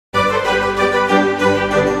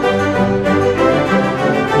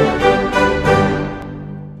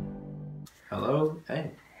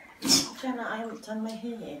Jenna, I haven't done my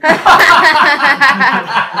hair.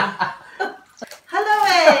 Hello,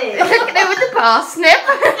 A. Looking over the parsnip.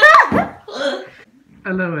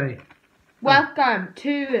 Hello, A. Welcome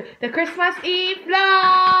to the Christmas Eve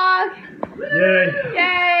vlog. Yay!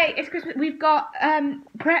 Yay! It's Christmas. We've got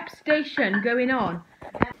prep station going on.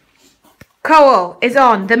 Cole is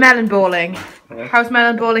on the melon balling. Hello. How's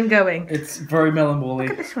melon balling going? It's very melancholy.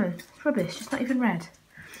 Look at this one. It's rubbish. It's not even red.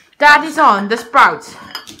 Daddy's on the sprouts.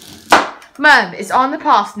 Mum is on the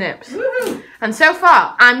parsnips. And so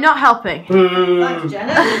far, I'm not helping. Thank you,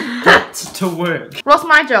 Jenna. Get to work. What's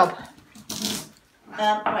my job?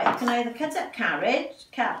 Right, you can either cut up carrot,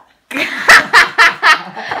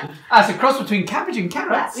 It's a cross between cabbage and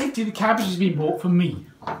carrots. Right. The cabbage has been bought for me,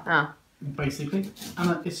 Oh. basically.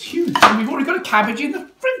 And it's huge. And we've already got a cabbage in the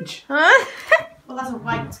fridge. Huh? Well, that's a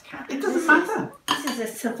white cabbage. It doesn't matter. This is a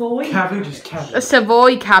Savoy. Cabbage is cabbage. A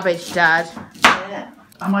Savoy cabbage, Dad. Yeah.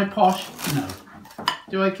 Am I posh? No.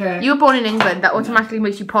 Do I care? You were born in England. That automatically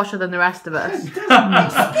makes you posher than the rest of us.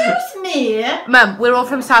 Excuse me. Mum, we're all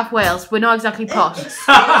from South Wales. We're not exactly posh. Excuse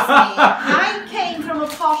me. I came from a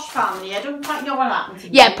posh family. I don't quite know what happened to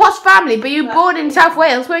me. Yeah, posh family, but you were born in South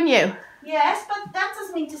Wales, weren't you? Yes, but that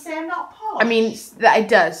doesn't mean to say I'm not posh. I mean, that it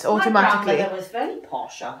does, automatically. My grandmother was very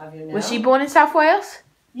posh, I'll have you know. Was she born in South Wales?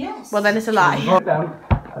 Yes. Well, then it's a lie. Down,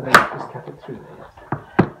 and then just cut it through there.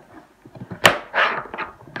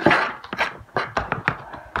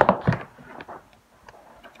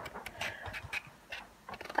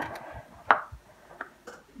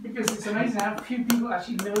 Because it's amazing how few people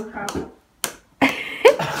actually know how.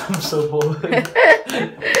 I'm so bored.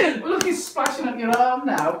 Look, it's splashing up your arm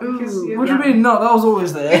now. Because What do you mean? No, that was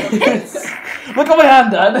always there. Look at my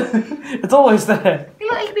hand, Dad. It's always there. You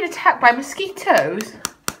look like you've been attacked by mosquitoes.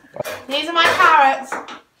 These are my carrots.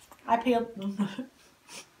 I peeled them.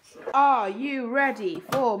 Are you ready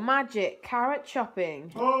for magic carrot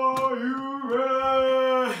chopping? Are you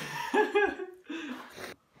ready?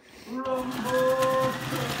 Rumble.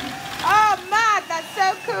 Oh man, that's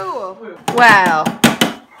so cool. Well,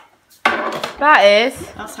 that is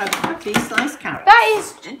That's how quickly sliced carrots. that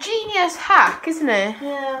is a genius hack, isn't it?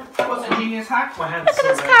 Yeah. What's a genius hack? My hands Look at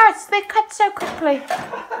those carrots, they cut so quickly.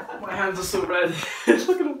 My hands are so red. Look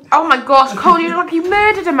at them. Oh my gosh, Cole, you look like you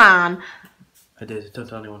murdered a man. I did. Don't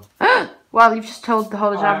tell anyone. Well, you've just told the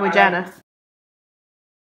whole of JabberwithJenna.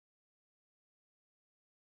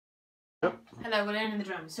 Hello, we're learning the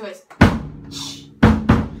drums, so it's...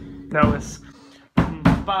 No, it's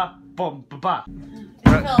ba bum ba ba. It's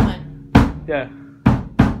filming. Yeah.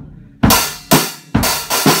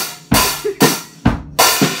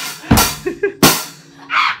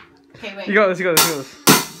 Okay, wait. You got this. You got this. You got this.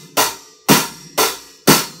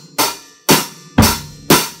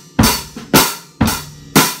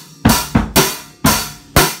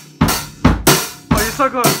 Oh, you're so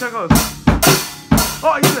close. So close.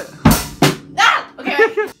 Oh, you did it. Ah! Okay,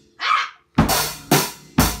 wait.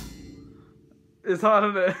 It's hard,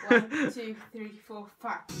 isn't it? 1, 2, 3, 4,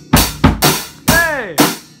 5. Hey! Do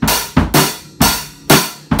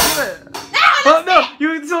it! Oh no! You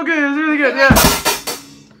were so good, it was really good, yeah.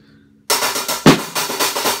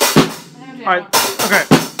 Alright, okay.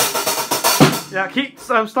 Yeah, keep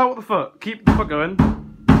start with the foot. Keep the foot going.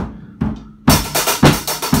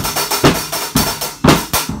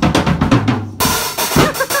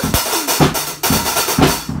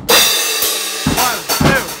 1, 2,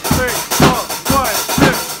 3, 4, 5,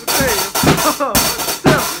 6, 7, 8.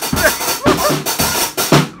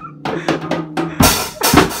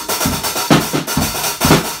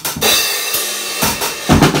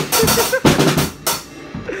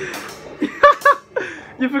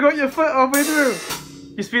 You forgot your foot halfway through.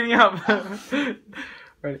 You're speeding up.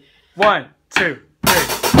 Ready? 1, 2,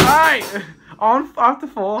 3. Alright! On after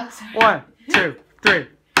 4. 1, 2, 3,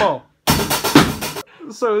 4.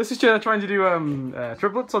 So this is Jenna trying to do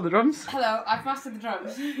triplets on the drums. Hello, I've mastered the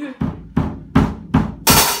drums.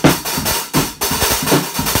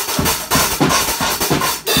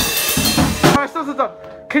 Alright,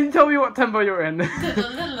 stop. Can you tell me what tempo you're in? That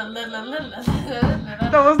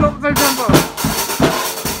was not the same tempo.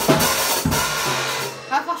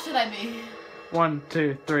 How fast should I be? 1,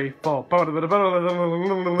 2, 3, 4.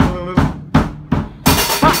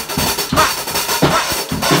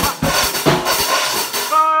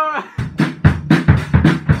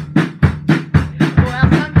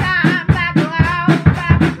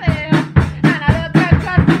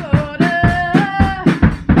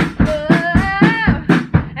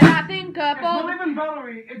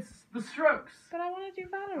 It's the Strokes. But I want to do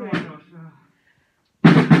Valerie. Oh my gosh.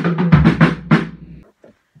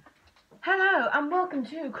 Hello and welcome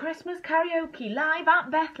to Christmas Karaoke live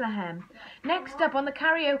at Bethlehem. Next up on the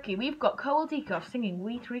karaoke, we've got JennaDyckhoff singing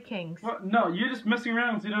We Three Kings. What? No, you're just messing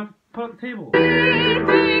around so you don't put up the table.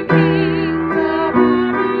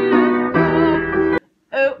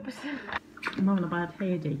 Oops. I'm having a bad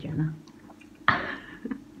hair day, Jenna.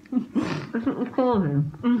 That's what we're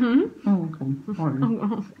calling. Oh, okay.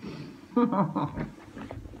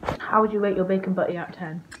 How would you rate your bacon butty out of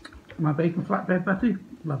 10? My bacon flatbread patty,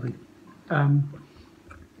 lovely. I'm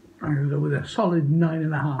going to go with a solid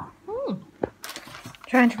 9.5.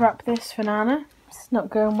 Trying to wrap this for Nana. It's not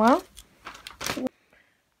going well.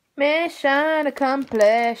 Mission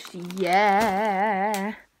accomplished,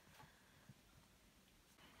 yeah.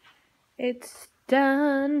 It's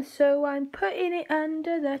done, so I'm putting it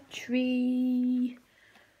under the tree.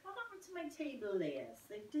 What happened to my table layers?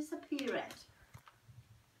 They've disappeared.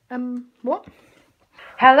 What?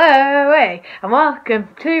 Hello, and welcome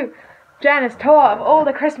to Jenna's tour of all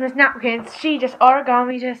the Christmas napkins she just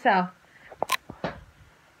origamied herself.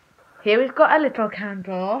 Here we've got a little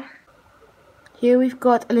candle. Here we've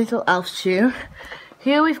got a little elf shoe.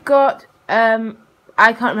 Here we've got, I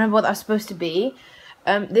can't remember what that was supposed to be.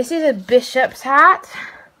 This is a bishop's hat.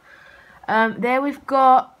 There we've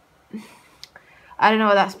got, I don't know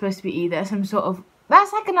what that's supposed to be either. Some sort of,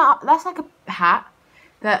 that's like a hat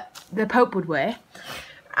that the Pope would wear.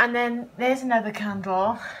 And then there's another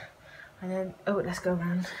candle. And then, oh, let's go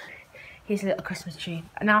around. Here's a little Christmas tree.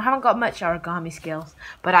 Now, I haven't got much origami skills,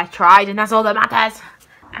 but I tried, and that's all that matters.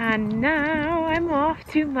 And now I'm off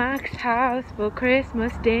to Mark's house for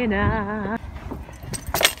Christmas dinner.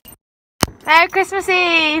 Merry Christmas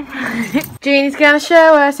Eve! Jeannie's gonna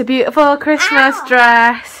show us a beautiful Christmas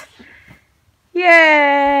dress.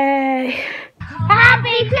 Yay!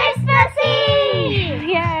 Happy Christmas Eve!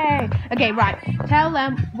 Yay! Okay, right. Tell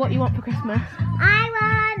them what you want for Christmas. I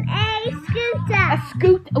want a scooter. A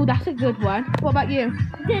scoot. Oh, that's a good one. What about you?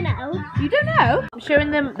 Don't know. You don't know? I'm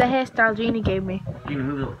showing them the hairstyle Jeannie gave me.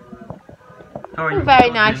 Sorry. Oh, very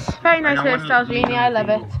nice. Very nice hairstyle, Jeannie. I love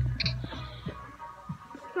it.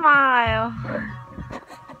 Smile.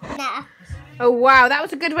 Nah. Oh, wow. That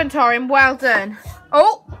was a good one, Torian. Well done.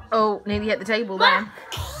 Oh. Oh, nearly hit the table then.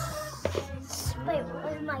 Wait, what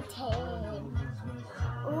was my tail?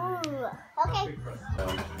 Ooh. Okay.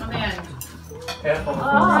 On the end. Careful.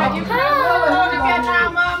 Right, you can roll again now,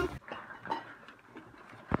 Mum.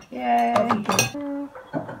 Yay.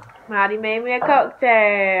 Maddie made me a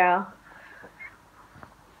cocktail.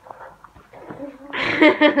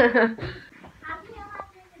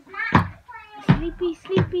 Sleepy,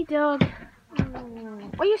 sleepy dog.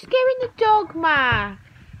 Oh, you're scaring the dog, Ma.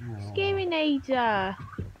 Scaring Ada.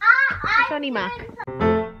 It's only Mac.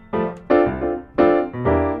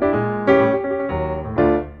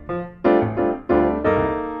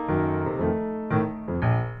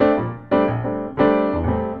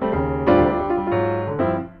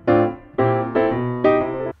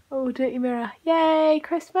 Oh, dirty mirror. Yay,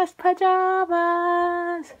 Christmas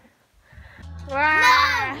pajamas.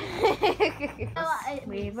 Wow.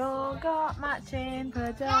 We've all got matching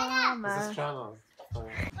pajamas. I want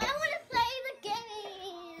to play the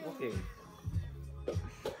game. Okay.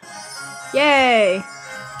 Yay!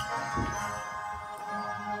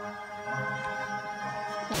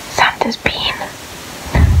 Santa's been,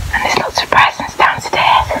 and there's lots of presents.